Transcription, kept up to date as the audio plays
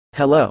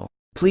Hello.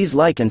 Please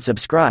like and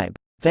subscribe.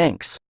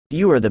 Thanks.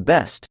 You are the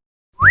best.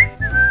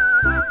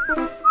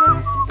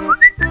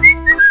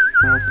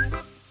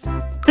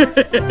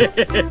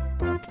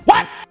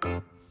 What?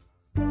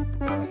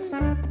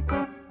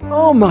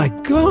 Oh my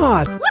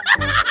god!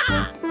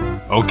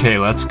 Okay,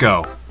 let's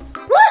go.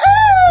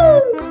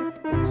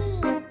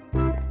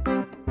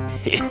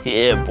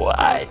 Yeah,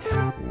 boy.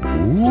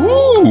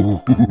 Ooh.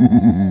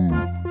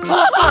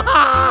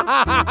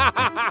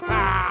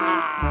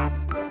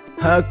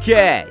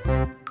 Okay.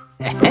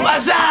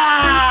 What's up?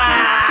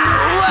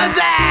 What's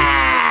up?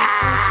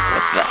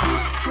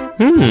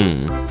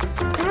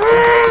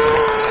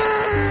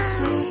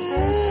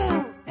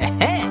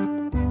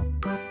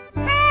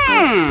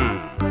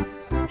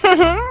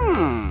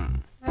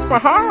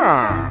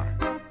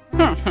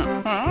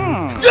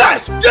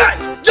 Yes! Yes!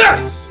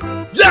 Yes!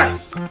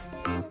 Yes!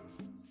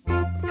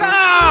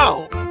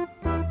 Go!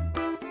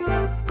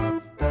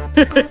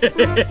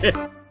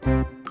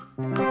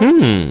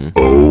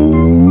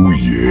 Oh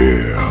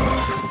yeah!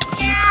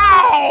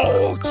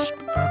 Ouch!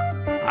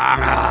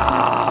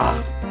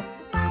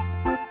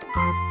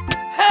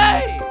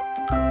 Hey!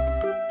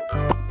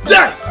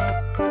 Yes!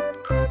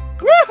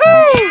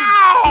 Woohoo!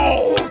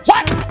 Ouch!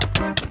 What?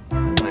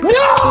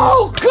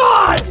 No,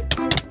 God!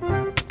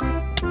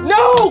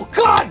 No,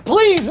 God,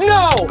 please,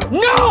 no!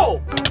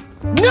 No!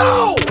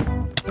 No!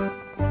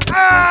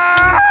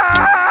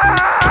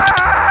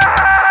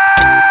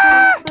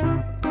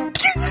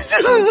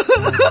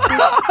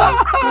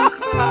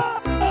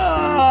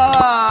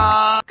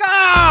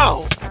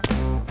 Go!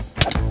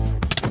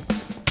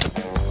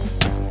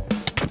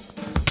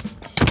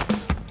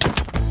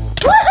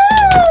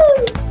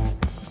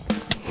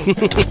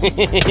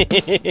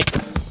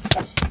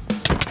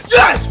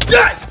 Yes!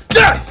 Yes!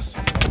 Yes!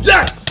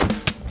 Yes!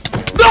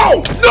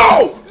 No! No!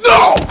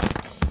 No!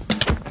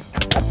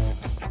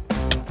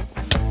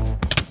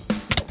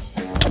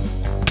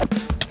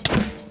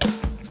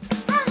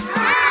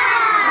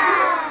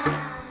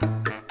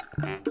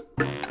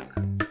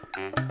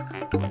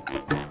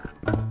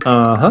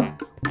 Uh-huh.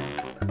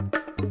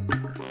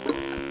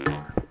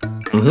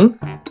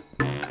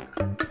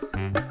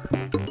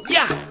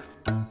 Yeah!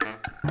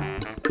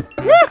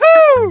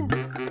 Woohoo!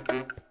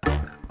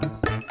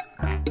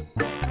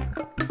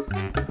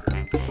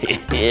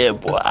 Yeah,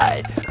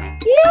 boy.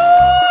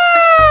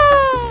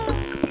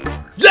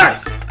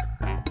 Yes!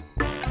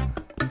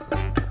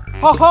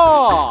 Ha ha!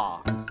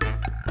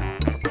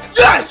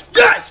 Yes!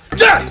 Yes!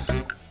 Yes!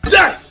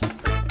 Yes!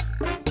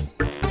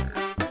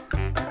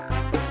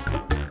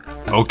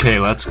 Okay,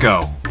 let's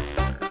go.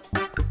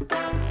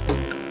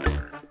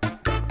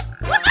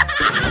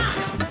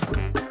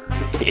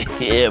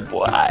 Yeah,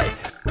 boy.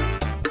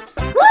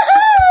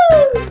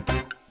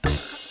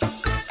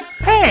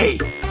 Hey!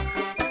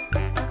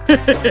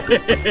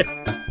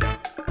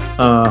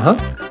 Uh-huh.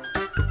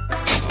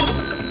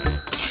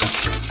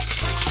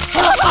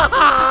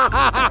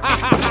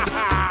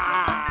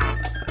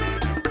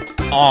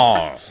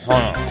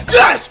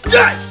 Yes!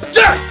 Yes!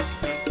 Yes!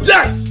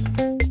 Yes!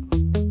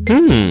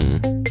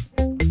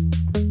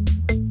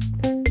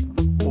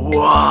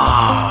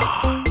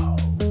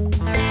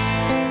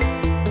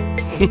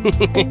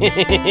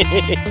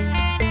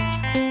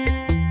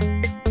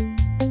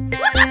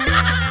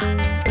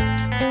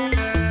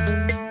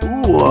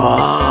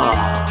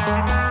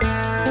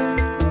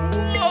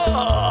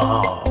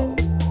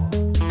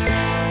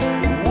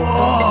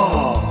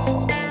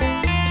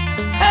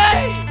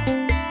 Hey!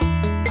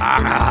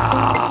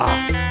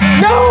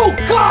 No!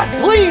 God,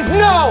 please,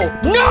 no!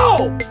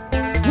 No!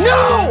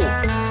 No!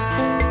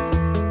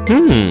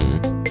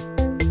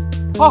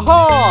 Ha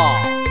ha!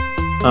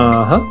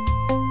 Uh-huh.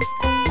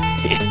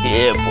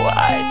 Yeah,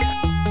 boy.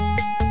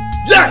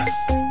 Yes!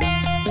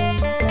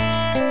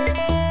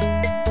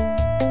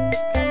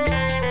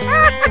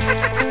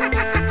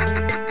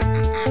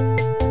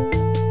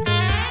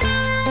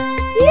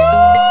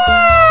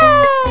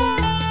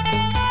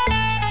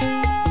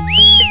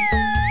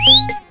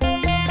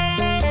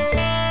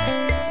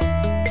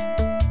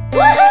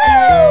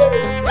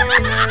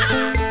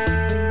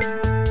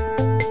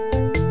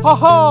 Ha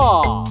ha!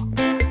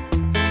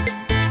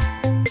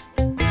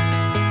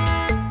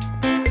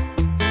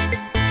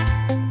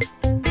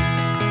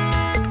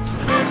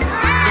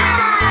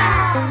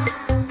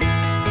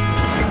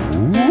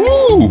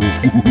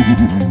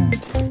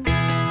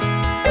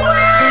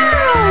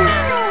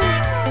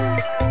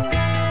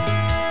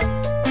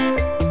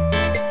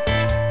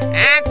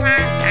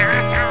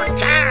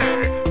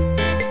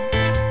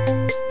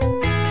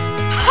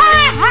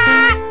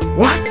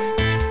 What?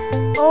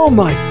 Oh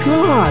my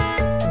god!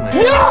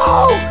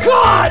 No!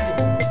 God!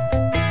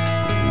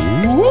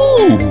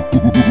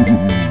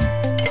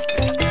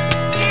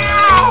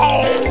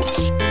 Ouch!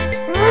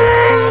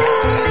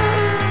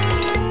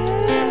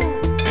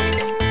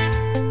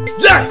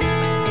 Yes!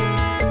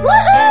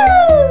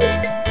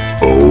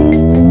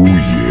 Oh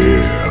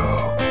yeah!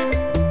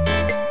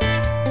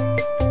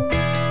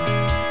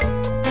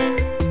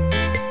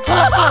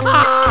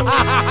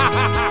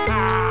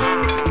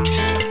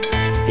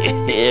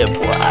 Yeah,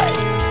 boy.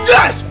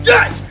 Yes!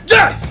 Yes!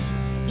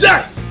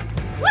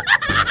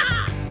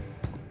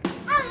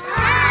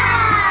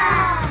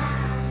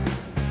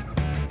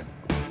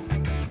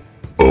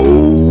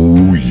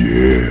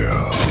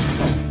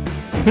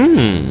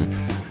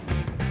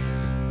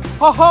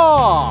 Ha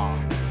ha!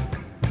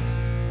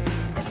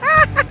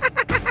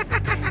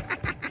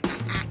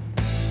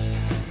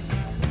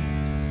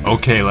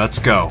 Okay, let's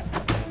go.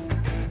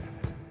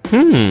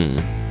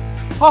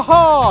 Ha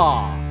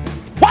ha!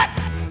 What?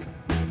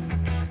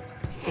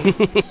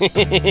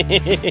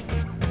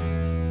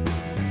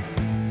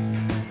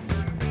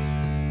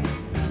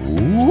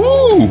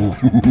 Ooh.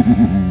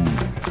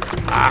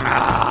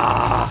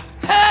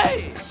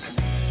 Hey!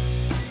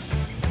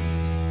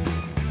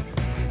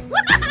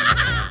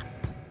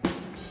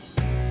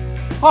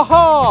 Ha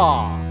ha!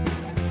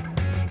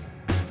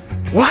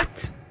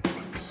 What?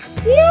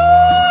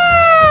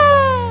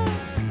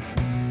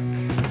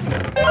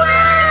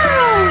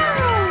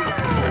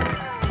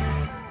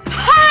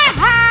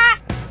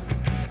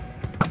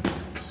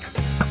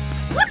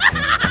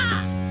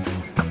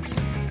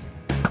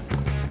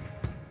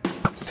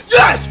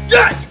 Yes!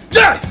 Yes!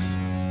 Yes!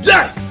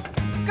 Yes!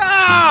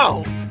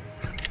 Go!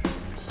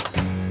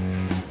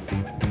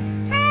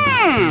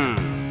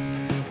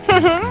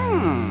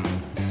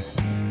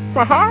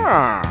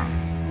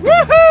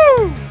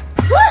 Woohoo!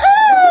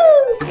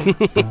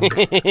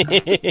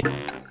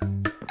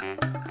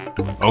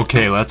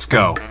 Okay, let's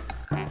go.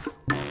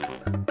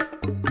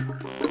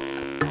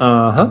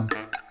 Uh-huh.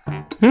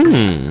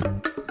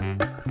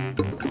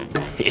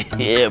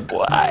 Yeah,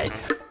 boy.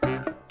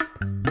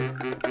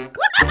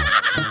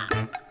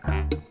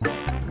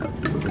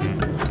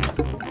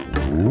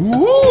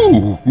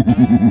 Ooh.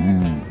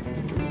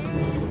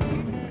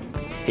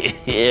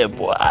 Yeah,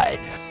 boy.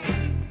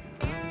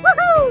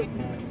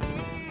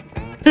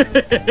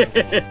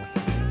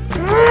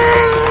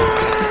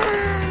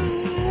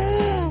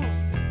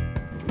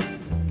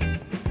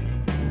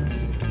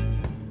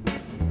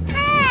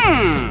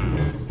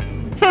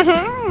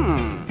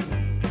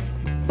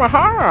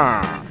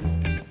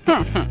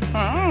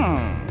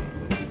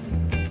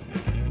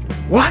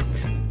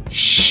 What?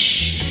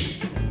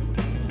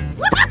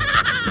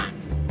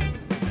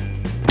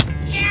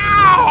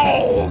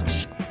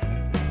 Ouch!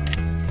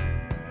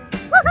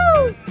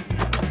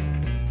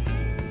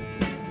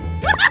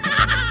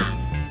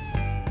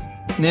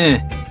 Nah.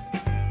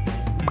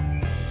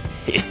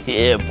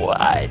 Yeah,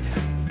 boy.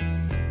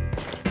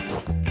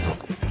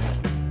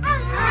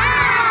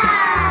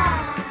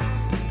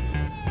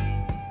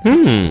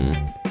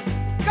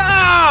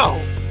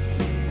 Go!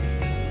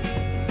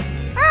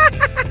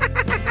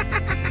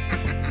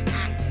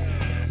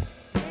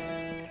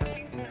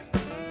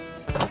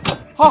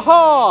 Ha ha!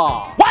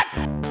 What?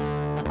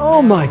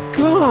 Oh my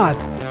god!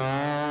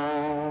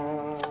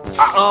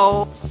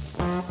 Uh-oh.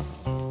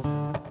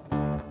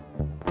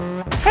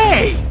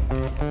 Hey!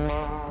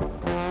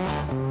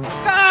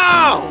 Go!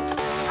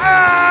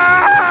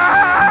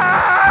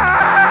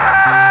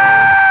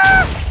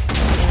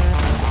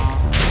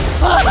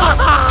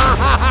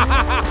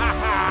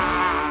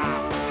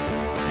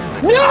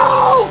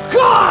 No!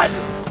 God!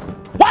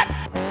 What?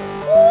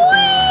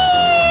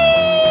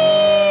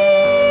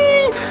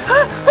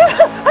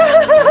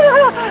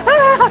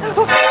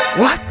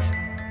 What?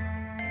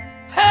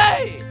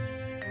 Hey!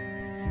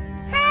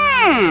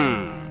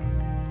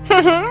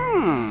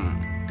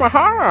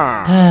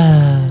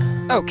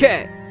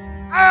 Okay.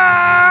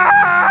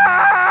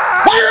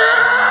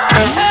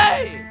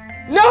 Hey!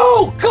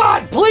 No!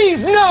 God,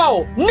 please,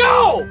 no!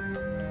 No!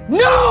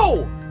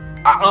 No!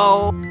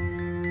 Uh-oh.